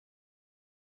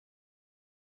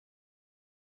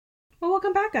Well,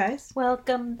 welcome back, guys,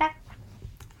 Welcome back.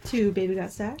 to Baby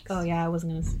Got Sex. Oh yeah, I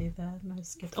wasn't gonna say that. I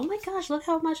skipped. Oh my gosh, look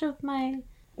how much of my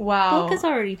Wow. book is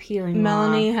already peeling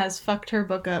Melanie off. has fucked her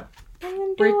book up I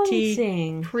didn't do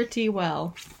anything. pretty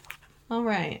well. All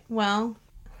right. Well,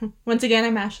 once again,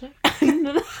 I'm Ashley.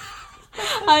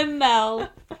 I'm Mel,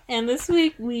 and this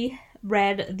week we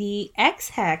read the Ex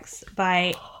Hex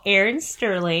by Erin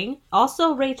Sterling,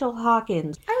 also Rachel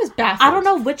Hawkins. I was baffled. I don't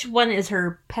know which one is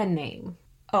her pen name.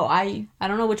 Oh, I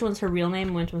don't know which one's her real name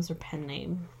and which one's her pen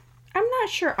name. I'm not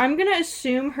sure. I'm gonna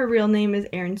assume her real name is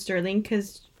Erin Sterling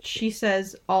because she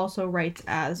says also writes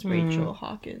as Rachel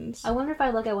Hawkins. I wonder if I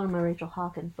look at one of my Rachel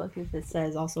Hawkins books if it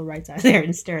says also writes as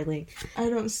Erin Sterling. I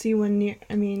don't see one near.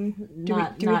 I mean, do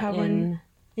we have one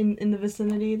in the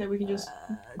vicinity that we can just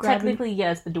grab? Technically,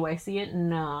 yes, but do I see it?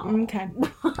 No. Okay.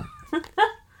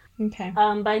 Okay.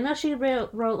 But I know she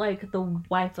wrote like The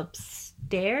Wife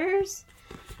Upstairs.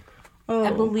 Oh,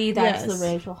 I believe that's yes. the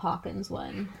Rachel Hawkins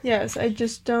one. Yes, I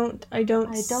just don't. I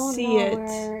don't see know it.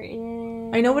 where it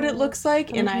is. I know what it looks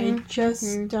like, and I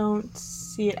just don't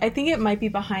see it. I think it might be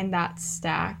behind that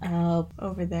stack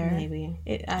over there. Maybe.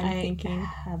 I'm I thinking.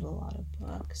 have a lot of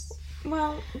books.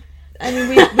 Well, I mean,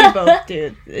 we both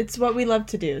do. It's what we love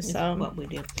to do. So What we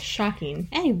do. Shocking.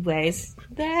 Anyways,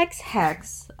 the Ex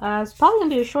Hex. It's probably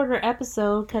gonna be a shorter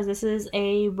episode because this is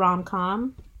a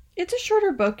rom-com. It's a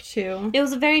shorter book too. It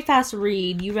was a very fast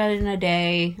read. You read it in a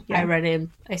day. Yeah.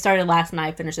 I started last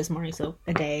night, finished this morning, so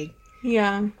a day.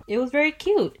 Yeah, It was very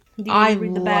cute. Did you I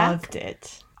read the back? loved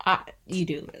it. You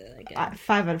do really like it.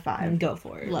 5 out of 5. Go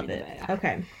for it. Love Read it. the back.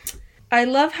 Okay. I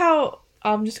love how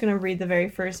I'm just gonna read the very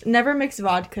first. Never mix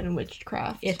vodka and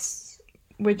witchcraft.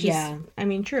 Which is, I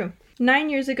mean, true.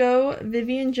 9 years ago,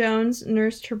 Vivian Jones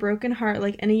nursed her broken heart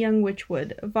like any young witch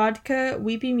would. Vodka,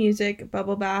 weepy music,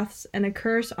 bubble baths, and a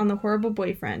curse on the horrible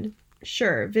boyfriend.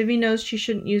 Sure, Vivi knows she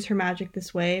shouldn't use her magic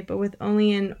this way, but with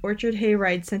only an orchard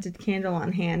hayride scented candle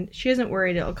on hand, she isn't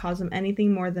worried it'll cause him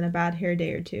anything more than a bad hair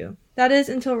day or two. That is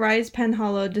until Rise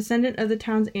Penhollow, descendant of the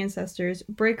town's ancestors,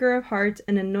 breaker of hearts,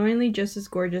 and annoyingly just as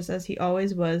gorgeous as he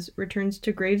always was, returns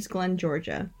to Graves Glen,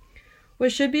 Georgia.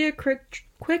 What should be a quick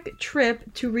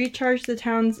trip to recharge the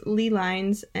town's ley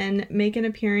lines and make an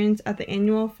appearance at the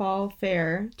annual fall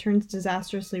fair turns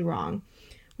disastrously wrong.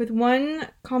 With one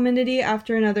calamity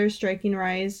after another striking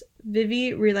Rise,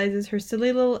 Vivi realizes her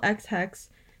silly little ex-hex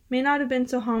may not have been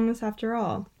so harmless after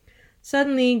all.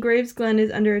 Suddenly, Graves Glen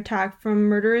is under attack from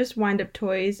murderous wind-up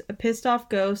toys, a pissed-off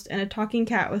ghost, and a talking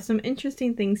cat with some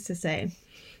interesting things to say.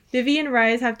 Vivi and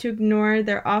Rise have to ignore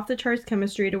their off-the-charts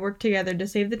chemistry to work together to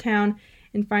save the town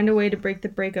and find a way to break the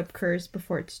breakup curse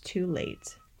before it's too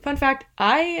late. Fun fact,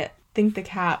 I think the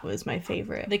cat was my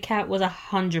favorite. The cat was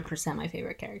 100% my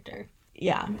favorite character.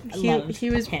 Yeah, he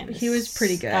was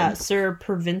pretty good. Sir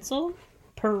Percival?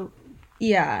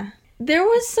 Yeah. There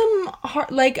was some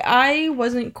I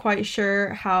wasn't quite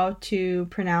sure how to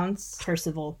pronounce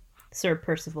Sir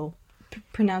Percival.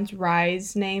 Pronounce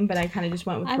Rise name, but I kind of just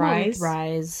went with Rise. I went with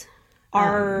Rise.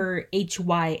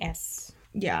 RHYS.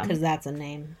 Yeah, because that's a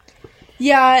name.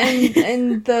 Yeah,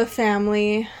 and the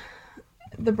family,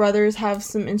 the brothers have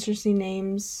some interesting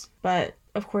names, but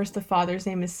of course the father's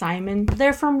name is Simon.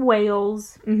 They're from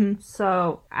Wales,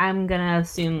 so I'm gonna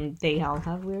assume they all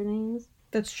have weird names.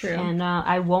 That's true. And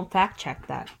I won't fact check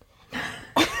that.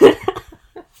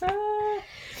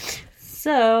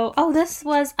 So, this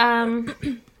was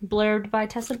blurred by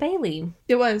Tessa Bailey.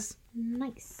 It was.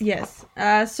 Nice. Yes.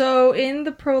 So in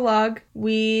the prologue,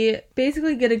 we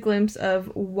basically get a glimpse of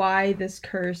why this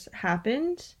curse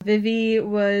happened. Vivi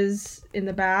was in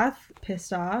the bath,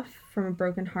 pissed off from a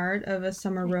broken heart of a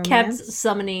summer romance. Kept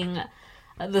summoning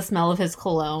the smell of his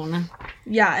cologne.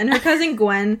 Yeah, and her cousin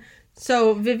Gwen.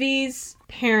 So Vivi's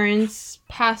parents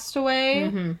passed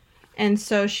away, and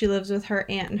so she lives with her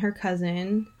aunt and her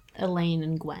cousin. Elaine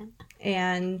and Gwen.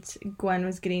 And Gwen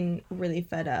was getting really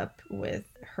fed up with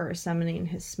her summoning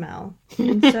his smell.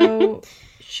 And so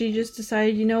she just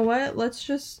decided, you know what? Let's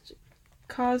just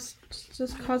cause a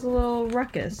little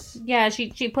ruckus. Yeah,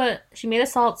 she made a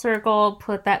salt circle,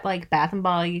 put that Bath and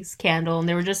Body's candle, and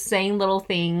they were just saying little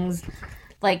things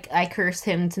like, I cursed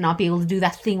him to not be able to do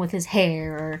that thing with his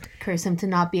hair, or curse him to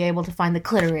not be able to find the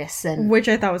clitoris, and which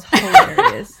I thought was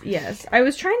hilarious. Yes, I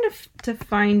was trying to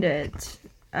find it.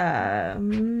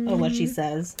 What she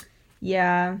says.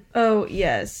 Yeah. Oh,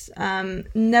 yes.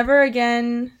 Never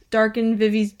again darken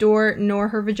Vivi's door nor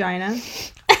her vagina.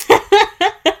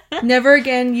 Never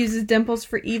again uses dimples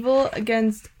for evil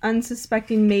against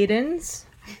unsuspecting maidens.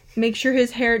 Make sure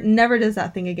his hair never does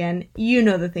that thing again. You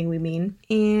know the thing we mean.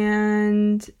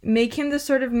 And make him the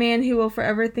sort of man who will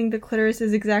forever think the clitoris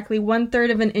is exactly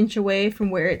 1/3 of an inch away from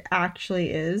where it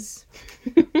actually is.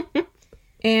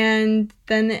 And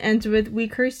then it ends with, we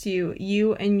curse you,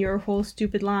 you and your whole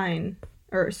stupid line.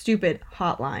 Or stupid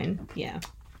hotline. Yeah.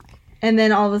 And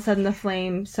then all of a sudden the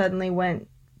flame suddenly went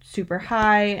super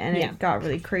high and it got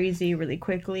really crazy really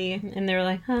quickly. And they were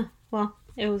like, well,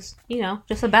 it was,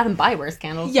 just a Bath and Body Works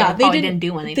candle. So yeah, they didn't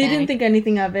do anything. They didn't think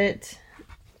anything of it.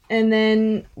 And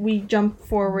then we jump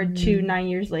forward to 9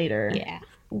 years later. Yeah.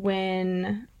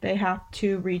 When they have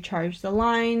to recharge the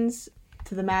lines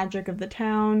to the magic of the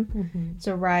town. Mm-hmm.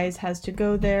 So Rise has to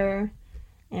go there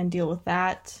and deal with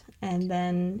that. And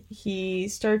then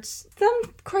some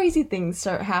crazy things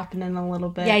start happening a little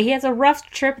bit. Yeah, he has a rough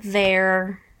trip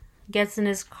there. Gets in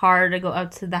his car to go up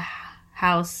to the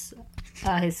house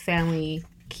his family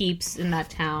keeps in that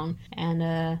town.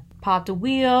 And popped a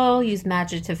wheel, used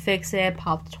magic to fix it,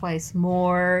 popped twice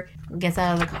more. Gets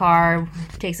out of the car,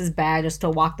 takes his bag just to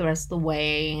walk the rest of the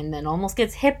way. And then almost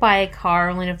gets hit by a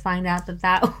car, only to find out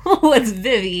that was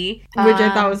Vivi. Which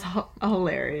I thought was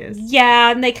hilarious. Yeah,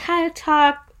 and they kind of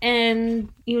talk.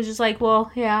 And he was just like,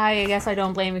 well, yeah, I guess I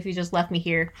don't blame if you just left me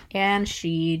here. And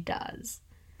she does.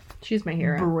 She's my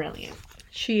hero. Brilliant.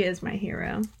 She is my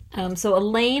hero. So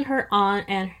Elaine, her aunt,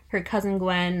 and her cousin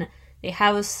Gwen, they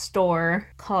have a store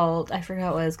called, I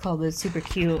forgot what it's called, but it's super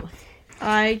cute.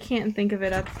 I can't think of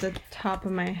it at the top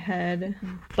of my head.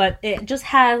 But it just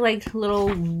has, like,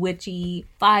 little witchy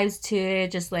vibes to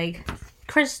it. Just, like,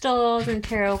 crystals and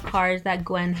tarot cards that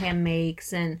Gwen hand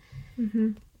makes. And...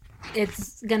 Mm-hmm.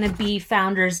 It's gonna be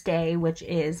Founders Day, which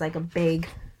is like a big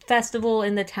festival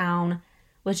in the town,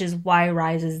 which is why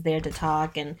Rise is there to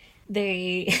talk. And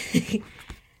they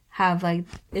have like,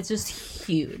 it's just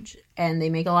huge, and they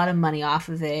make a lot of money off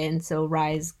of it. And so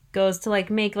Rise goes to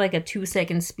like make like a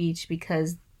 2-second speech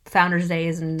because Founders Day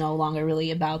is no longer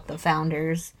really about the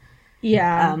founders.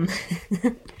 Yeah.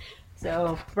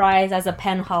 So Rise, as a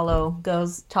pen hollow,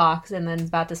 goes, talks, and then is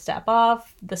about to step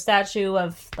off. The statue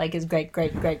of, like, his great,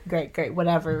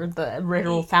 whatever, the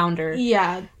original founder.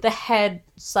 Yeah. The head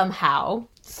somehow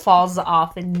falls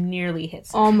off and nearly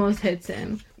hits him. Almost hits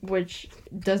him, which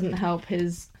doesn't help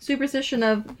his superstition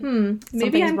of, maybe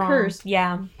something's I'm wrong. Cursed.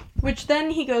 Yeah. Which then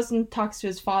he goes and talks to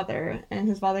his father, and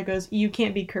his father goes, you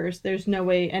can't be cursed. There's no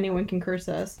way anyone can curse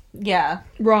us. Yeah.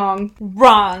 Wrong,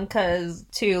 because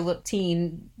 2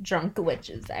 teen drunk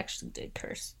witches actually did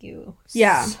curse you.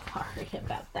 Yeah. Sorry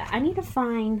about that. I need to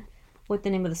find what the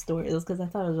name of the story is, because I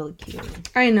thought it was really cute.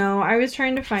 I know. I was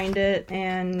trying to find it,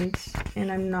 and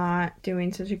I'm not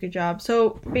doing such a good job.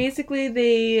 So, basically,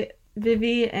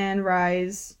 Vivi and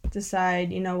Rise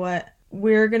decide, you know what,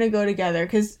 we're gonna go together,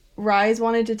 because Rise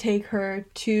wanted to take her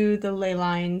to the ley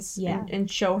lines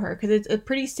and show her, because it's a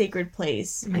pretty sacred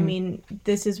place. Mm-hmm. I mean,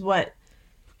 this is what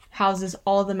houses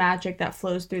all the magic that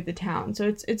flows through the town. So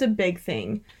it's a big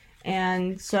thing.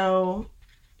 And so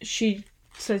she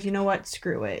says, you know what,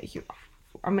 screw it.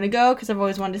 I'm going to go because I've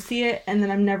always wanted to see it, and then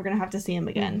I'm never going to have to see him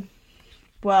again.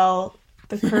 Well,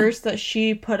 the curse that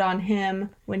she put on him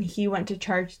when he went to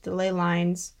charge the ley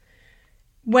lines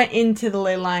went into the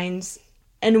ley lines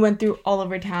and went through all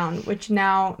over town, which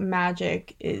now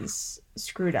magic is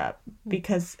screwed up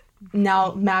because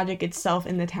now magic itself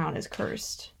in the town is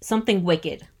cursed. Something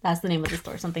Wicked. That's the name of the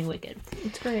store. Something Wicked.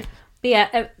 It's great. But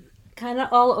yeah, kind of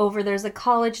all over. There's a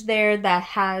college there that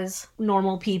has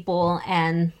normal people,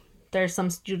 and there's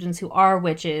some students who are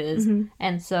witches. Mm-hmm.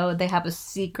 And so they have a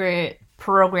secret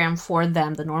program for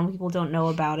them. The normal people don't know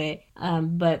about it.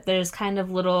 But there's kind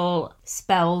of little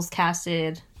spells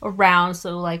casted around.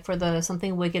 So like for the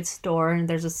Something Wicked store, and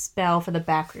there's a spell for the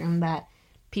back room that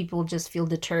people just feel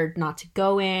deterred not to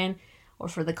go in. Or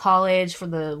for the college, for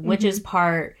the witches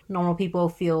part, normal people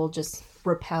feel just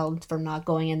repelled from not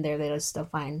going in there. They just don't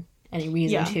find any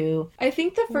reason to. I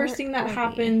think the first thing that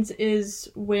happens is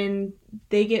when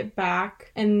they get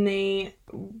back and they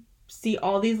see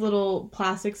all these little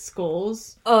plastic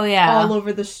skulls all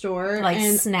over the store, like,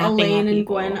 and snapping Elaine at and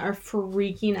Gwen are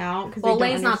freaking out because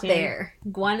Elaine's not there.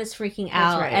 Gwen is freaking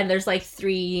out, and there's like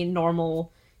 3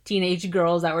 normal teenage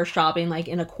girls that were shopping like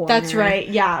in a corner. That's right,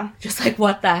 yeah. Just like,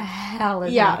 what the hell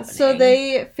is happening? So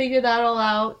they figure that all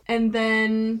out, and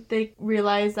then they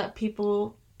realize that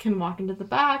people can walk into the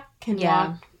back,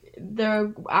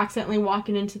 they're accidentally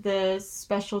walking into the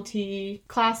specialty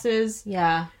classes.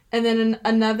 Yeah. And then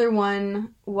another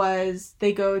one was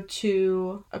they go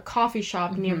to a coffee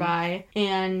shop nearby,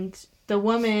 and the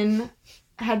woman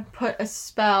had put a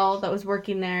spell that was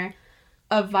working there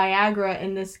of Viagra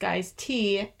in this guy's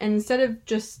tea, and instead of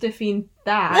just stiffing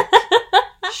that,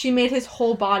 she made his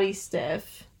whole body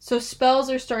stiff. So spells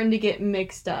are starting to get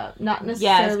mixed up. Not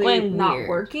necessarily not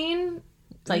working.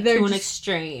 It's like to an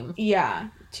extreme. Yeah,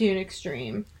 to an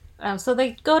extreme. So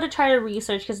they go to try to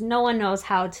research because no one knows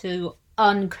how to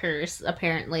uncurse,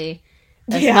 apparently.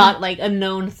 It's not like a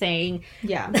known thing.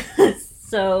 Yeah.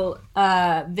 So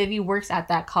Vivi works at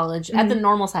that college. At the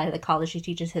normal side of the college, she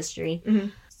teaches history. Mm-hmm.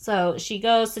 So she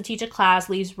goes to teach a class,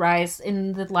 leaves Rise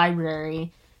in the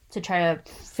library to try to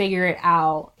figure it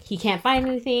out. He can't find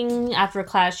anything. After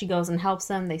class, she goes and helps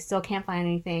them. They still can't find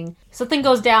anything. Something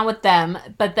goes down with them,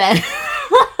 but then...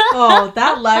 Oh,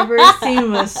 that library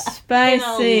scene was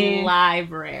spicy. In a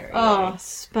library. Oh,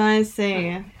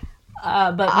 spicy.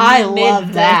 But I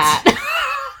love that.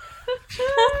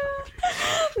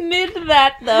 Mid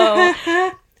that,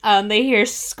 though, they hear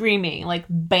screaming, like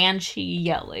banshee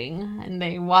yelling, and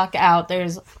they walk out.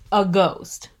 There's a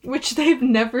ghost. Which they've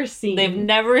never seen. They've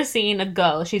never seen a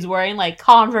ghost. She's wearing, like,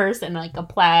 Converse and, like, a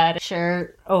plaid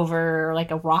shirt over,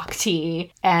 like, a rock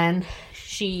tee, and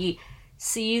she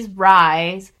sees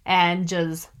Rise and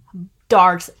just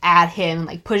darts at him,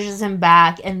 like, pushes him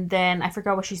back, and then, I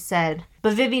forgot what she said,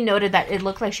 but Vivi noted that it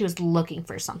looked like she was looking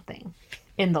for something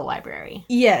in the library.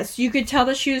 Yes, you could tell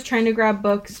that she was trying to grab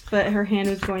books, but her hand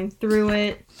was going through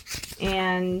it,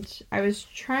 and I was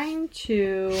trying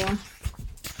to...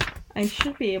 I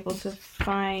should be able to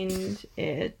find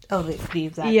it. Oh, the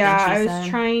exact thing Yeah, she I said. was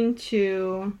trying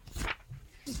to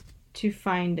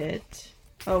find it.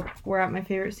 Oh, we're at my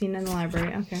favorite scene in the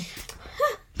library. Okay.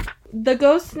 The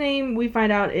ghost's name, we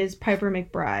find out, is Piper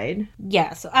McBride.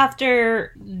 Yeah, so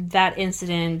after that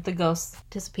incident, the ghost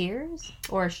disappears?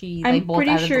 Or she, like, bolts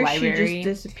out of the library? I'm pretty sure she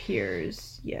just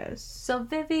disappears, yes. So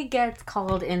Vivi gets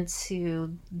called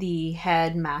into the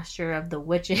headmaster of the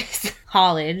witches'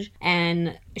 college,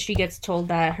 and she gets told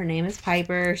that her name is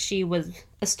Piper. She was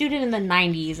a student in the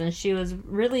 90s, and she was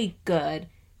really good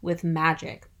with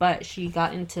magic, but she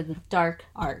got into the dark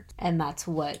art, and that's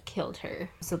what killed her.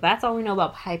 So that's all we know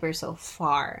about Piper so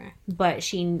far. But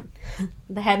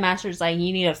the headmaster's like,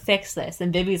 you need to fix this,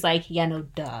 and Vivi's like, yeah, no,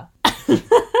 duh.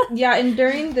 Yeah, and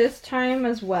during this time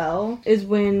as well is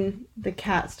when the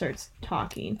cat starts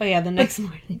talking. Oh yeah, the next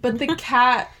morning. But the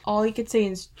cat, all he could say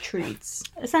is treats.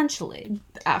 Essentially.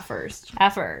 At first.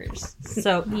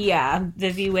 So, yeah,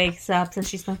 Vivi wakes up and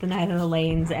she spent the night in the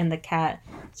lanes, and the cat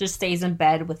just stays in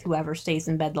bed with whoever stays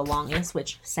in bed the longest,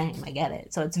 which, same, I get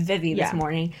it. So it's Vivi this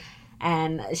morning.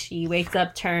 And she wakes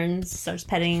up, starts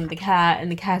petting the cat, and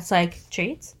the cat's like,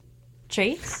 treats?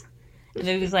 Treats? And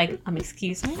Vivi's like,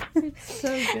 excuse me? So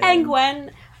good. And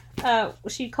Gwen,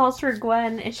 she calls for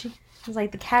Gwen, and she was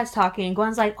like, the cat's talking, and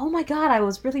Gwen's like, oh my god, I've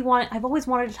always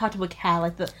wanted to talk to a cat,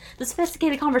 like the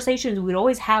sophisticated conversations we'd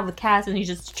always have with cats, and he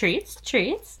just, treats?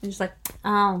 And she's like,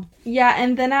 oh. Yeah,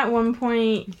 and then at one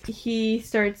point, he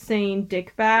starts saying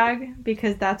dick bag,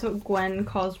 because that's what Gwen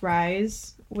calls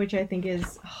Rise, which I think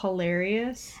is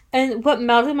hilarious. And what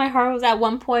melted my heart was at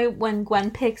one point when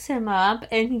Gwen picks him up,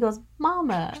 and he goes,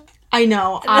 Mama. I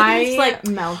know. I like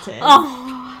melted.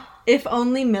 Oh. If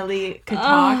only Millie could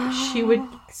talk, she would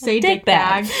say dick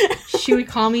bag. She would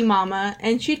call me mama,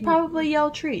 and she'd probably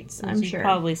yell treats, I'm sure. She'd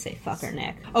probably say fuck her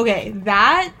neck. Okay,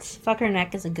 that... Fuck her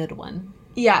neck is a good one.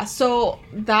 Yeah, so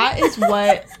that is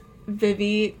what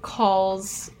Vivi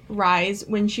calls Rise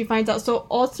when she finds out. So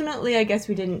ultimately, I guess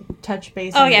we didn't touch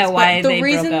base on this, why the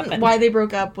reason why they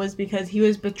broke up was because he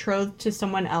was betrothed to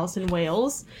someone else in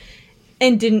Wales.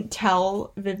 And didn't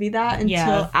tell Vivi that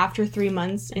until after 3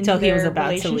 months into their relationship. Until he was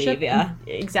about to leave, yeah.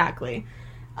 Exactly.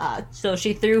 So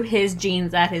she threw his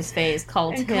jeans at his face,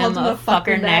 called him a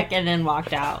fucker neck, and then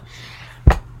walked out.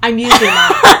 I'm using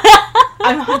that.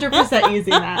 I'm 100%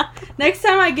 using that. Next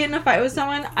time I get in a fight with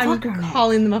someone, I'm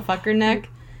calling them a fucker neck.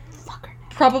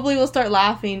 Probably will start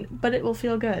laughing, but it will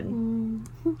feel good.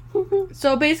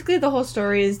 So basically the whole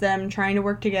story is them trying to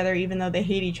work together even though they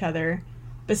hate each other.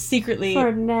 But secretly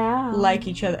like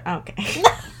each other. Okay.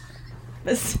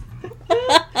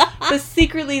 But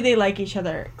secretly they like each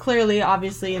other. Clearly,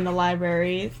 obviously, in the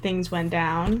library, things went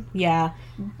down. Yeah.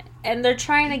 And they're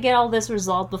trying to get all this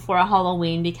resolved before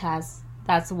Halloween because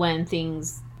that's when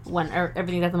everything's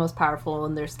at the most powerful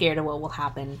and they're scared of what will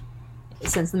happen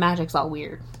since the magic's all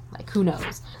weird. Like, who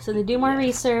knows? So they do more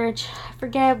research. I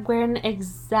forget when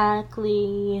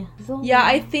exactly. Yeah,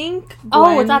 I think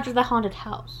Gwen... it's after the haunted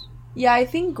house. Yeah, I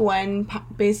think Gwen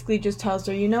basically just tells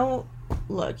her,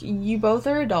 look, you both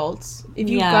are adults. If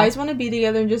you guys want to be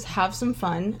together and just have some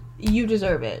fun, you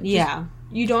deserve it.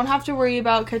 You don't have to worry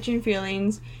about catching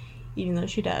feelings, even though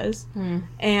she does.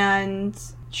 And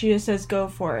she just says, go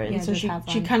for it. And so she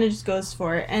kind of just goes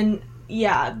for it. And,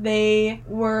 Yeah, they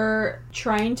were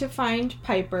trying to find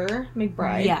Piper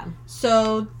McBride. Yeah.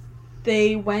 So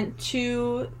they went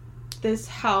to this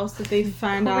house that they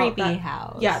found out creepy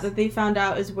house. Yeah, that they found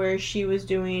out is where she was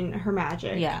doing her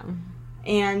magic. Yeah.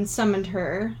 And summoned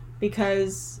her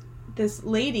because this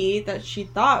lady that she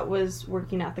thought was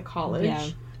working at the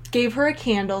college gave her a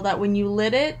candle that when you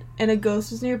lit it and a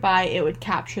ghost was nearby, it would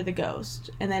capture the ghost.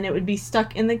 And then it would be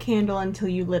stuck in the candle until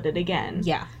you lit it again.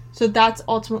 Yeah. So that's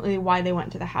ultimately why they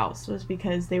went to the house, was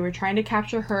because they were trying to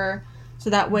capture her so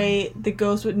that way the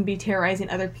ghost wouldn't be terrorizing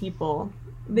other people.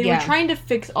 They were trying to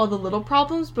fix all the little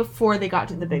problems before they got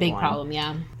to the big one. problem,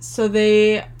 yeah. So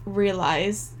they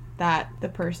realized that the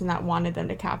person that wanted them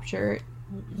to capture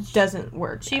doesn't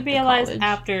work. She realized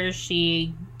after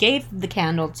she gave the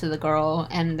candle to the girl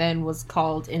and then was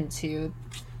called into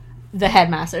the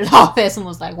headmaster's office and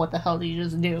was like, what the hell did you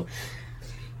just do?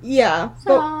 Yeah.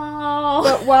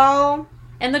 But while...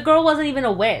 And the girl wasn't even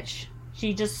a witch.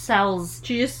 She just sells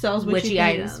witchy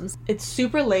items. It's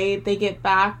super late. They get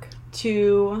back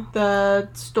to the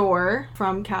store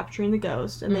from capturing the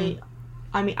ghost. And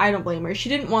I don't blame her. She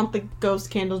didn't want the ghost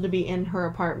candle to be in her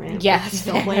apartment. Yes.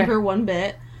 Don't blame her one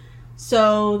bit.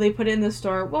 So they put it in the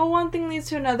store. Well, one thing leads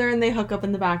to another, and they hook up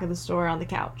in the back of the store on the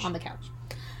couch.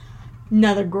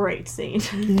 Another great scene.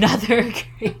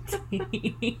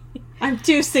 I'm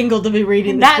too single to be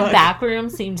reading this book. That back room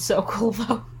seemed so cool,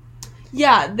 though.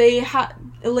 Yeah,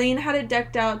 Elaine had it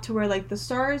decked out to where, like, the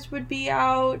stars would be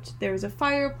out. There was a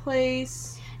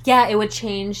fireplace. Yeah, it would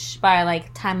change by,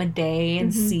 like, time of day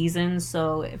and season.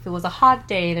 So if it was a hot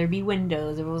day, there'd be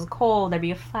windows. If it was cold, there'd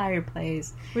be a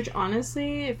fireplace. Which,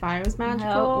 honestly, if I was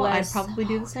magical, I'd probably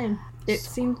do the same.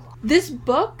 This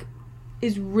book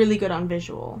is really good on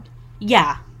visual.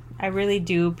 Yeah, I really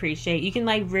do appreciate. You can,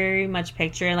 like, very much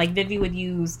picture. Like, Vivi would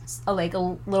use, a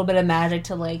little bit of magic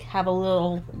to, like, have a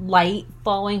little light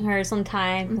following her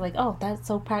sometimes. Like, oh, that's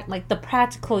so like, the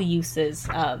practical uses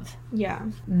of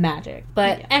magic.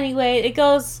 But anyway, it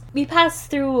goes... We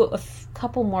passed through a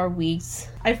couple more weeks.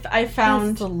 I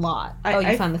found... That's a lot.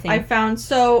 You found the thing?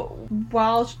 So,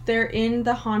 while they're in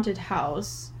the haunted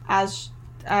house, as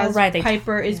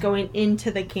Piper is going into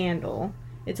the candle...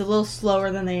 It's a little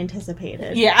slower than they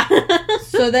anticipated. Yeah.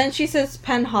 So then she says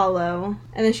Penhollow.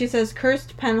 And then she says,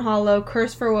 cursed Penhollow,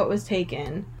 curse for what was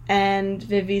taken. And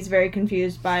Vivi's very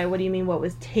confused by, what do you mean what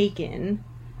was taken?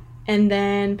 And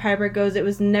then Piper goes, it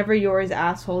was never yours,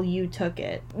 asshole, you took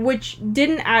it. Which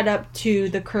didn't add up to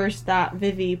the curse that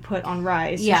Vivi put on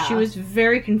Rise. So she was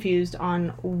very confused on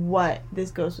what this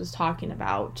ghost was talking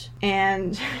about.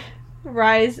 And...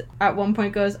 Rise at one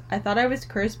point goes, I thought I was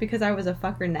cursed because I was a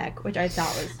fucker neck, which I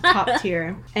thought was top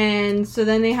tier. And so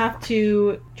then they have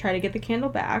to try to get the candle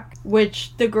back,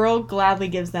 which the girl gladly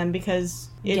gives them because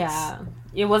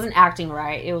it wasn't acting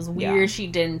right. It was weird. She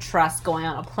didn't trust going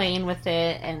on a plane with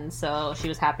it, and so she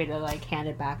was happy to, like, hand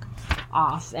it back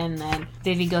off. And then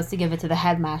Vivi goes to give it to the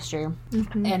headmaster,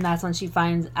 and that's when she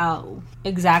finds out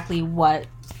exactly what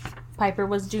Piper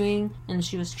was doing, and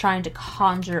she was trying to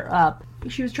conjure up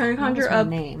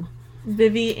name?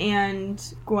 Vivi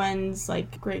and Gwen's,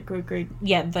 like, great.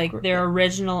 Yeah, like, their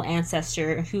original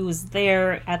ancestor who was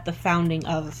there at the founding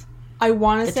of I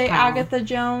want to say town. Agatha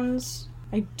Jones.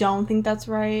 I don't think that's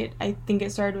right. I think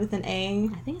it started with an A.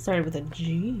 I think it started with a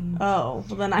G. Oh,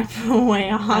 well then I'm way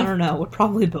off. I don't know. We're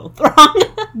probably both wrong.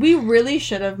 We really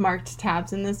should have marked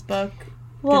tabs in this book.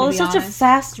 Well, it's such a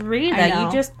fast read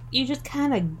that you just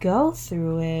kind of go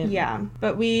through it. Yeah,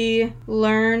 but we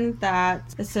learn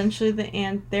that essentially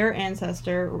their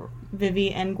ancestor,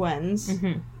 Vivi and Gwen's,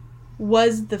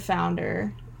 was the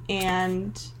founder,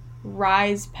 and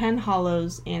Rise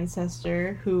Penhollow's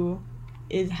ancestor, who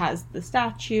has the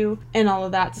statue and all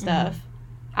of that stuff,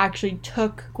 actually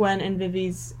took Gwen and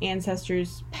Vivi's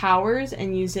ancestors' powers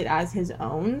and used it as his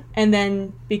own. And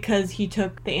then because he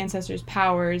took the ancestors'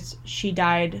 powers, she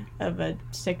died of a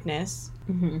sickness.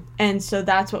 And so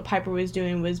that's what Piper was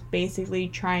doing, was basically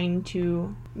trying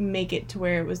to make it to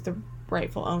where it was the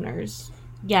rightful owners.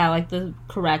 Yeah, like the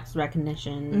correct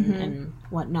recognition and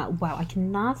whatnot. Wow, I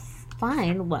cannot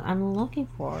find what I'm looking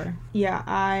for. Yeah,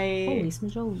 Holy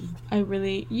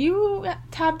smajoli. You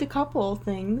tabbed a couple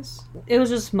things. It was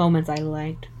just moments I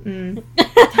liked.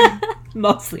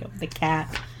 Mostly of the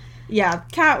cat. Yeah,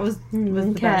 cat was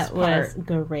the best part. Was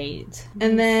great.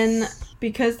 And then,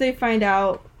 because they find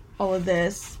out all of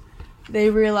this,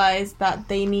 they realize that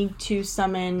they need to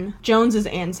summon Jones's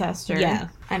ancestor. Yeah.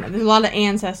 I know, there's a lot of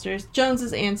ancestors.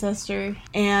 Jones's ancestor,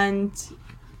 and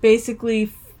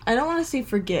basically I don't want to say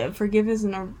forgive. Forgive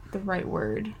isn't the right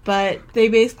word. But they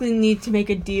basically need to make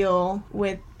a deal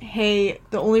with, hey,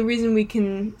 the only reason we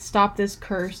can stop this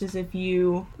curse is if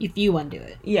you undo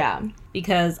it. Yeah.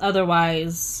 Because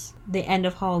otherwise, the end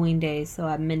of Halloween Day, so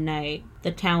at midnight,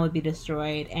 the town would be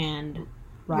destroyed and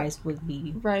Rise would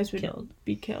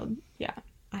be killed. Yeah.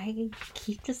 I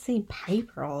keep just saying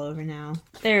Piper all over now.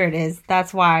 There it is.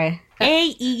 That's why.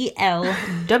 Aelwyd.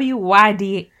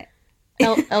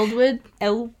 Eldwood?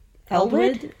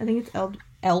 Elwood? I think it's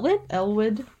Elwood?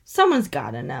 Elwood. Someone's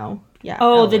gotta know. Yeah.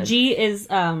 Oh, Elwood. the G is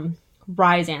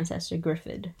Rise ancestor,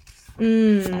 Griffith.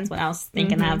 That's what I was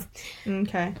thinking of.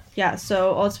 Okay. Yeah,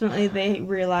 so ultimately they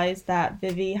realize that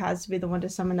Vivi has to be the one to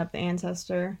summon up the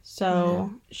ancestor.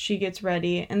 So she gets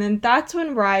ready. And then that's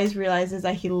when Rise realizes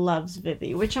that he loves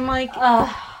Vivi, which I'm like,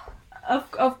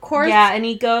 of course. Yeah, and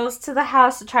he goes to the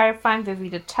house to try to find Vivi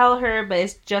to tell her, but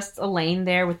it's just Elaine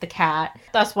there with the cat.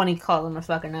 That's when he calls him a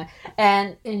fucking nut.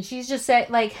 And she's just said,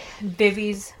 like,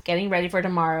 Vivi's getting ready for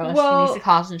tomorrow. Well, she needs to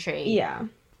concentrate. Yeah.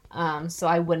 So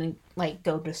I wouldn't, like,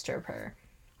 go disturb her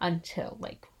until,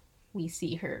 like, we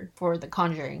see her for the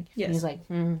conjuring. Yes. And he's like,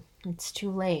 it's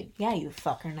too late. Yeah, you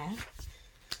fucker nut.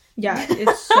 Yeah,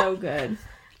 it's so good.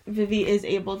 Vivi is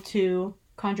able to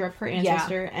conjure up her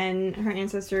ancestor, and her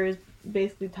ancestor is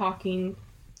basically talking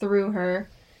through her,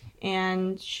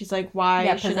 and she's like,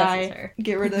 why should I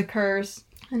get rid of the curse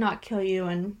and not kill you?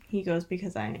 And he goes,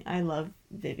 because I love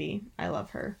Vivi. I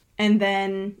love her. And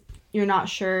then you're not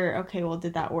sure, okay, well,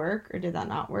 did that work or did that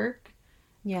not work?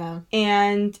 Yeah.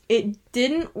 And it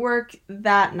didn't work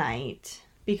that night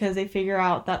because they figure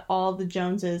out that all the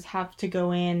Joneses have to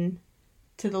go in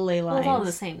to the ley lines. Well, it was all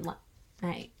the same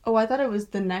night. Oh, I thought it was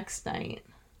the next night.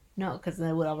 No, because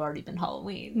it would have already been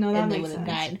Halloween. No, that and makes they would have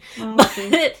died. Well,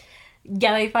 but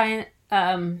yeah, they find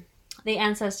the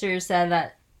ancestors said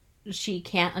that she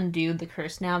can't undo the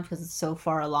curse now because it's so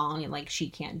far along and like she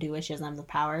can't do it. She doesn't have the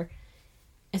power.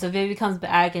 And so Vivi comes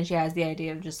back and she has the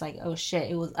idea of just like, oh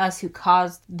shit, it was us who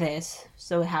caused this,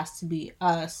 so it has to be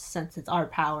us since it's our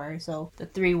power. So the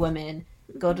three women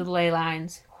go to the ley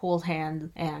lines, hold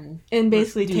hands, and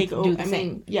basically take over. Do the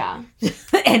thing. Yeah.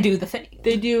 And do the thing.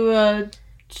 They do a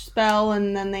spell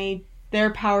and then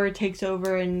their power takes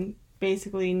over, and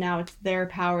basically now it's their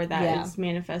power that is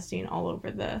manifesting all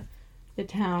over the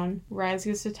town. Rise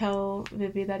gets to tell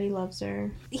Vivi that he loves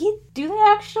her. Do they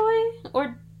actually?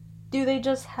 Or do they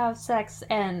just have sex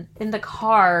and in the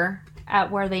car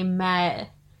at where they met?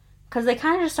 Because they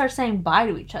kind of just start saying bye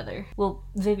to each other. Well,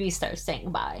 Vivi starts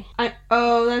saying bye.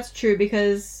 That's true,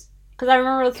 because I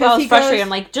remember I was frustrated. I'm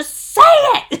like, just say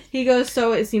it! He goes,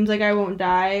 so it seems like I won't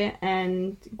die,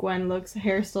 and Gwen looks,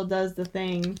 hair still does the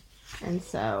thing, and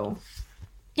so...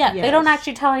 Yeah, yes. They don't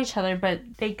actually tell each other, but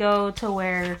they go to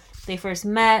where they first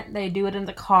met, they do it in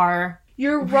the car.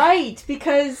 You're right,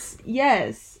 because,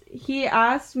 yes... He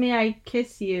asked, may I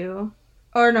kiss you?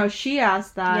 Or no, she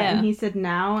asked that, and he said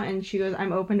now, and she goes,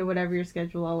 I'm open to whatever your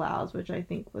schedule allows, which I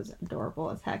think was adorable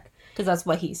as heck. Because that's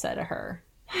what he said to her.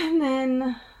 And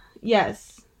then,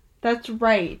 yes, that's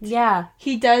right. Yeah.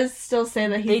 He does still say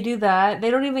that They do that.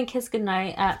 They don't even kiss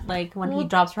goodnight at, like, when he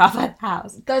drops her off at the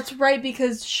house. That's right,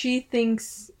 because she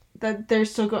thinks that they're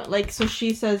still going, like, so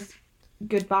she says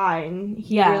goodbye, and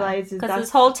he realizes because this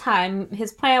whole time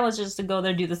his plan was just to go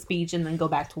there, do the speech, and then go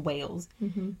back to Wales.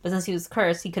 But since he was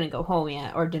cursed, he couldn't go home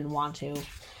yet, or didn't want to,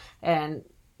 and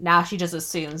now she just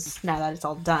assumes, now that it's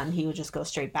all done, he would just go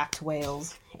straight back to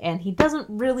Wales, and he doesn't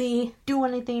really do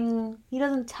anything. He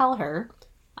doesn't tell her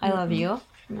I love you.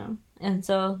 No. And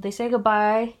so they say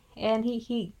goodbye, and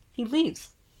he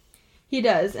leaves. He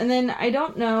does. And then I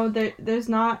don't know, there's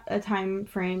not a time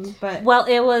frame, but well,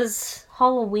 it was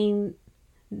Halloween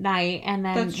night, and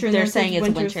then they're saying it's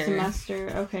winter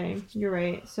semester. Okay, you're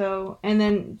right. So, and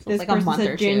then this like person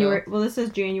said January. Well, this says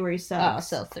January 7th. Oh,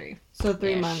 so 3. So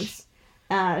 3 months.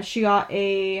 She got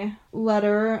a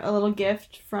letter, a little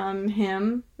gift from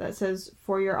him that says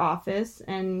for your office,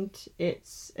 and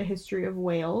it's a history of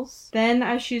Wales. Then,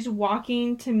 as she's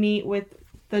walking to meet with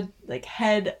the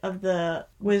head of the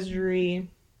wizardry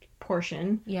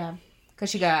portion, because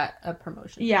she got a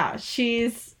promotion. Yeah,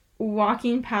 she's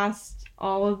walking past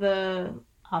all of the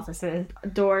offices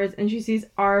doors, and she sees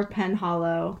our pen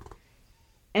hollow,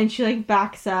 and she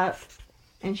backs up,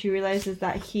 and she realizes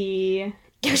that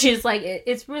she's like,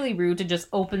 it's really rude to just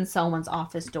open someone's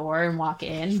office door and walk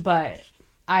in, but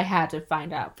I had to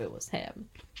find out if it was him.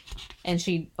 And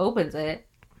she opens it,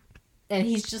 and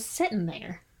he's just sitting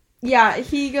there. Yeah,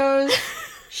 he goes,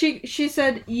 she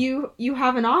said, you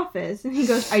have an office, and he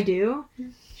goes, I do.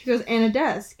 She goes, and a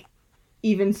desk.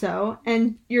 even so,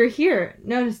 and you're here.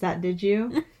 Notice that, did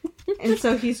you? And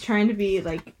so he's trying to be,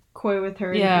 like, coy with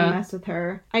her and mess with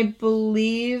her. I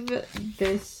believe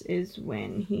this is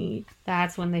when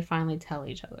That's when they finally tell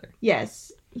each other.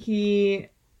 Yes. He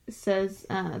says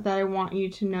that I want you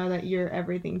to know that you're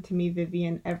everything to me,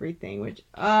 Vivian, everything, which,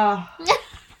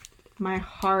 my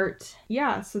heart.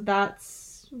 Yeah, so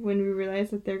that's when we realize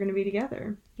that they're going to be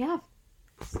together. Yeah.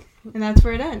 And that's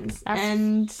where it ends.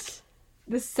 And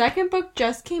the second book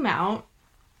just came out.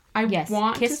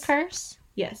 Kiss Curse?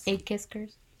 Yes. A Kiss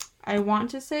Curse? I want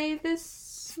to say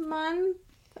this month.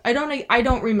 I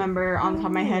don't remember on the top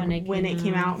of my head when it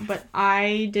came out, but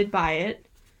I did buy it.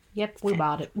 Yep, we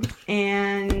bought it.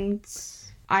 And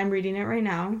I'm reading it right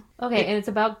now. Okay, and it's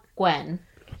about Gwen.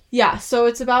 Yeah, so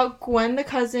it's about Gwen the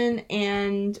cousin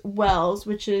and Wells,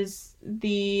 which is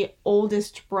the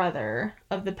oldest brother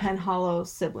of the Penhallow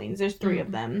siblings. There's 3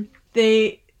 of them.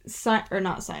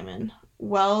 Not Simon.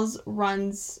 Wells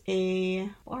runs a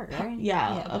bar, right?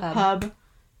 A pub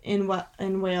in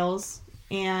Wales,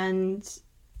 and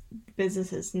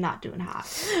business is not doing hot.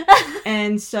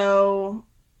 And so,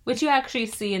 which you actually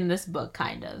see in this book,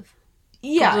 kind of.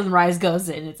 Yeah. When Rise goes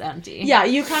in, it's empty. Yeah,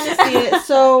 you kind of see it.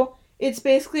 So it's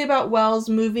basically about Wells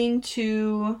moving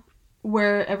to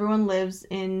where everyone lives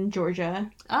in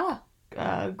Georgia.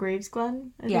 Graves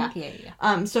Glen, I think.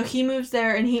 Yeah. So he moves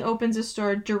there, and he opens a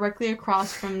store directly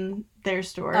across from their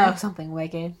store. Oh, something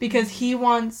wicked. Because he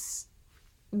wants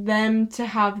them to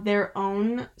have their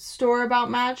own store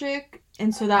about magic,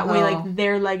 and so that way, like,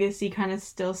 their legacy kind of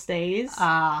still stays.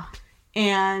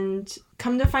 And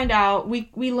come to find out,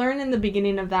 we learn in the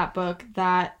beginning of that book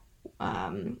that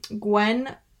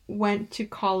Gwen went to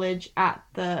college at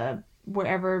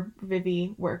wherever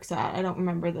Vivi works at. I don't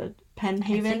remember the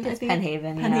Penhaven. I think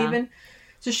Penhaven. Penhaven.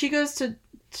 So she goes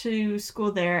to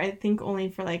school there, I think only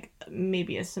for like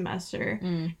maybe a semester.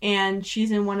 And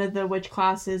she's in one of the witch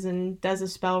classes and does a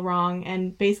spell wrong,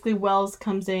 and basically Wells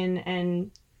comes in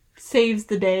and saves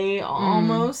the day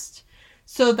almost.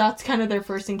 So that's kind of their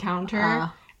first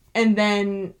encounter. And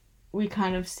then we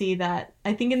kind of see that,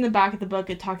 I think in the back of the book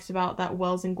it talks about that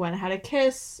Wells and Gwen had a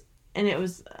kiss, and it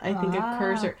was, I think, a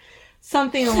curse or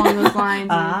something along those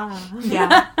lines.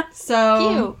 Yeah. So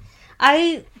cute.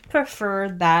 I prefer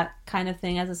that kind of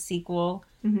thing as a sequel,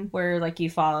 where like you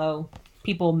follow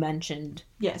people mentioned.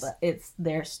 Yes. But it's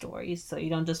their stories, so you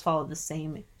don't just follow the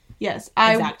same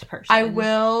exact person. I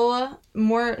will,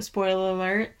 more spoiler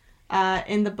alert,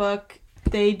 in the book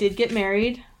they did get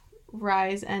married,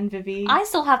 Rise and Vivi. I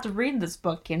still have to read this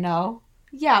book, you know.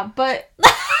 Yeah, but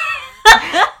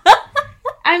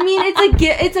I mean,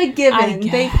 it's a given.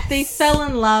 They fell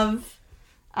in love.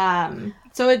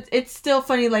 So it's still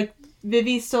funny. Like,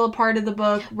 Vivi's still a part of the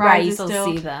book. Right, you still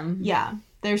see them. Yeah,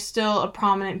 they're still a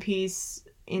prominent piece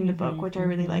in the book, which I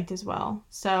really liked as well.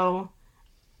 So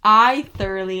I've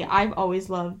always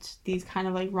loved these kind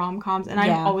of like rom-coms, and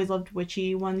I've always loved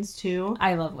witchy ones too.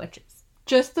 I love witches.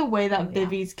 Just the way that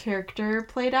Vivi's character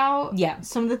played out. Yeah.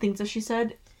 Some of the things that she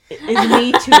said is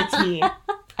me to a T.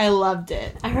 I loved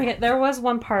it. I forget, there was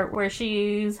one part where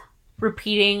she's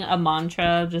repeating a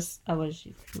mantra, just, what did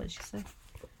she say?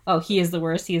 Oh, he is the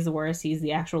worst, he is the worst, he's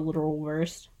the actual literal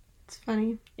worst. It's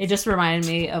funny. It just reminded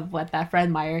me of what that Fred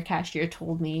Meyer cashier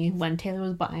told me when Taylor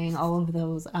was buying all of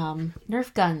those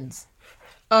Nerf guns.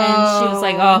 And she was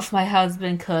like, oh, if my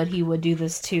husband could, he would do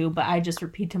this too. But I just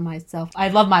repeat to myself, I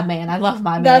love my man. I love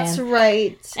my man. That's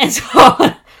right. And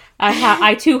so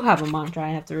I too have a mantra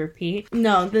I have to repeat.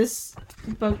 No, this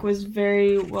book was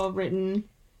very well written.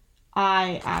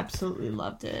 I absolutely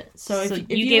loved it. So if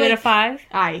you gave it a 5?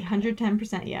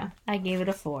 110%, yeah. I gave it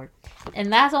a 4.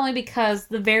 And that's only because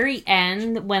the very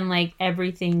end, when like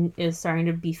everything is starting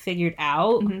to be figured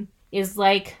out, is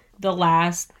like the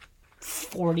last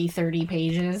 40-30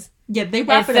 pages. Yeah, they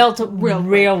wrap it felt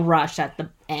real rush at the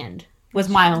end. Was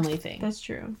my only thing. That's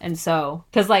true. And so,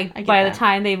 because like by the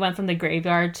time they went from the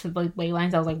graveyard to the ley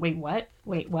lines, I was like, wait, what?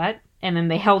 And then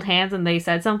they held hands and they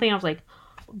said something. I was like,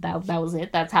 that was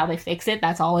it. That's how they fix it.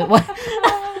 That's all it was.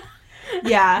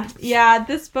 yeah.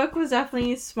 This book was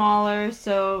definitely smaller,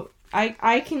 so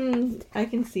I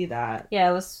can see that.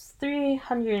 Yeah, it was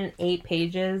 308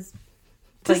 pages.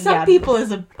 To some people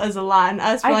is a lot, and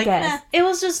us were like, guess. It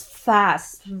was just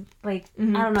fast. Like, I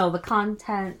don't know, the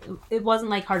content, it wasn't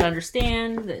like hard to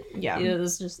understand. It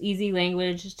was just easy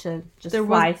language to just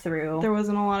fly through. There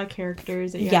wasn't a lot of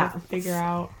characters that you had to figure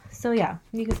out. So yeah,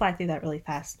 you can fly through that really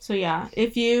fast. So yeah,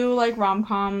 if you like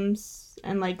rom-coms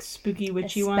and like spooky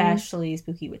witchy ones. Especially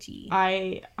spooky witchy.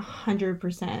 I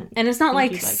 100%. And it's not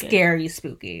like scary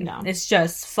spooky. No. It's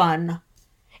just fun.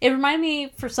 It reminded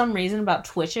me for some reason about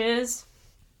Twitches.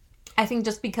 I think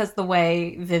just because the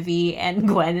way Vivi and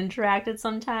Gwen interacted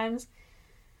sometimes.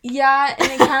 Yeah,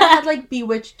 and it kind of had, like,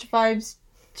 Bewitched vibes,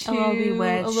 too.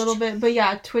 Bewitched. A little bit. But,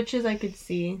 yeah, Twitches I could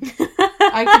see.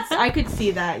 I could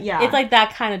see that, yeah. It's, like,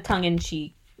 that kind of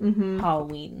tongue-in-cheek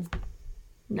Halloween.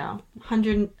 No.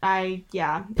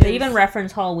 Yeah. They even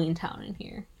reference Halloween Town in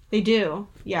here. They do,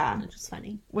 yeah. Which is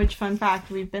funny. Which, fun fact,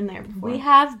 we've been there before. We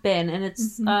have been, and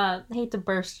it's, I hate to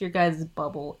burst your guys'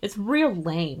 bubble. It's real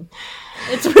lame.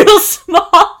 It's real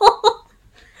small.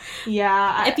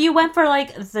 Yeah. If you went for,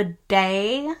 like, the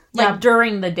day, like,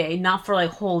 during the day, not for, like,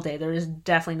 whole day, there is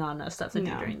definitely not enough stuff to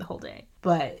do during the whole day.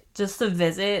 But just to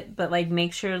visit, but, like,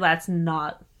 make sure that's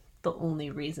not the only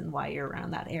reason why you're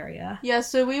around that area. Yeah,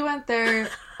 so we went there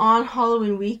on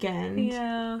Halloween weekend.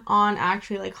 Yeah. On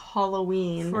actually, like,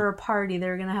 Halloween. For a party. They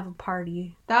were gonna have a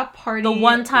party. That party... The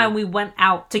one time we went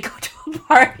out to go to a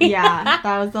party. Yeah,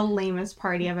 that was the lamest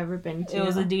party I've ever been to. It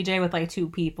was a DJ with, like, 2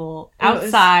 people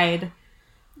outside.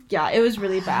 It was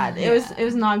really bad. It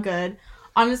was not good.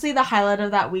 Honestly, the highlight of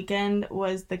that weekend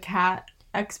was the cat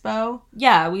expo.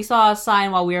 Yeah, we saw a sign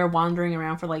while we were wandering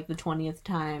around for, like, the 20th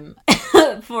time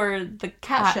for the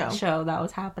cat show that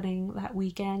was happening that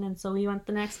weekend, and so we went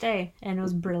the next day, and it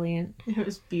was brilliant. It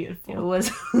was beautiful. It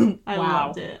was I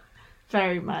loved it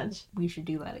very much. We should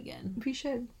do that again. We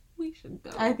should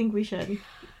go. I think we should.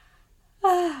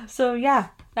 So yeah,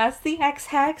 that's the Ex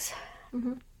Hex.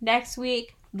 Next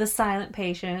week, The Silent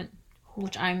Patient,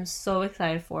 which I'm so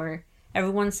excited for.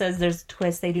 Everyone says there's a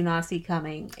twist they do not see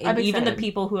coming. And even the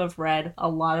people who have read a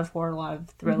lot of horror, a lot of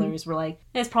thrillers were like,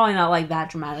 it's probably not like that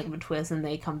dramatic of a twist, and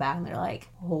they come back and they're like,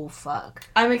 oh fuck.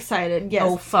 I'm excited, yes.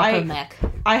 Oh fuck a mech.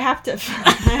 I have to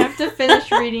finish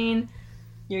reading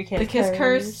The Kiss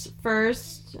Curse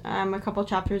first, a couple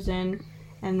chapters in,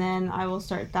 and then I will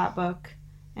start that book,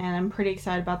 and I'm pretty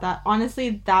excited about that.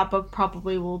 Honestly, that book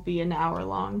probably will be an hour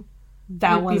long.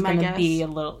 That one's gonna be a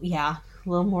little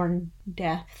more in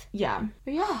depth. Yeah.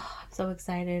 But yeah. I'm so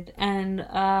excited. And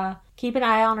keep an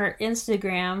eye on our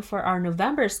Instagram for our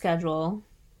November schedule,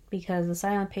 because The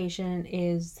Silent Patient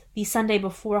is the Sunday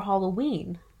before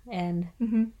Halloween. And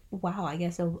wow, I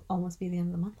guess it'll almost be the end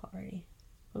of the month already.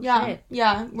 Oh, shit.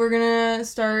 Yeah. We're gonna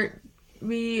start.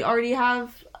 We already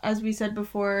have, as we said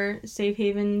before, Safe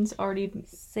Haven's already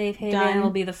Safe Haven will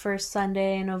be the first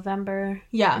Sunday in November.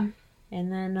 Yeah. And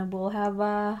then we'll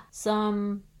have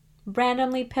some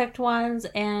randomly picked ones,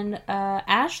 and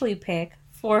Ashley pick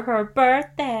for her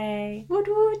birthday. Woot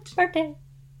woot. Birthday.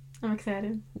 I'm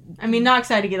excited. I mean, not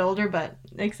excited to get older, but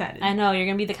excited. I know, you're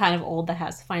going to be the kind of old that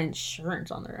has to find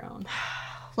insurance on their own.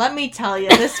 Let me tell you,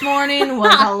 this morning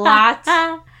was a lot,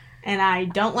 and I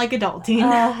don't like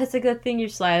adulting. It's a good thing you're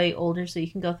slightly older, so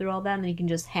you can go through all that, and then you can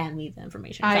just hand me the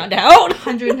information I found out.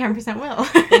 110% will.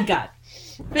 Thank God.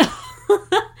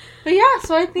 But yeah,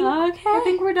 so I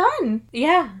think we're done.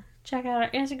 Yeah. Check out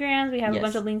our Instagrams. We have a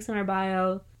bunch of links in our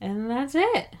bio. And that's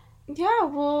it. Yeah,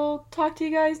 we'll talk to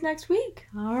you guys next week.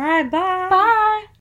 All right, bye. Bye.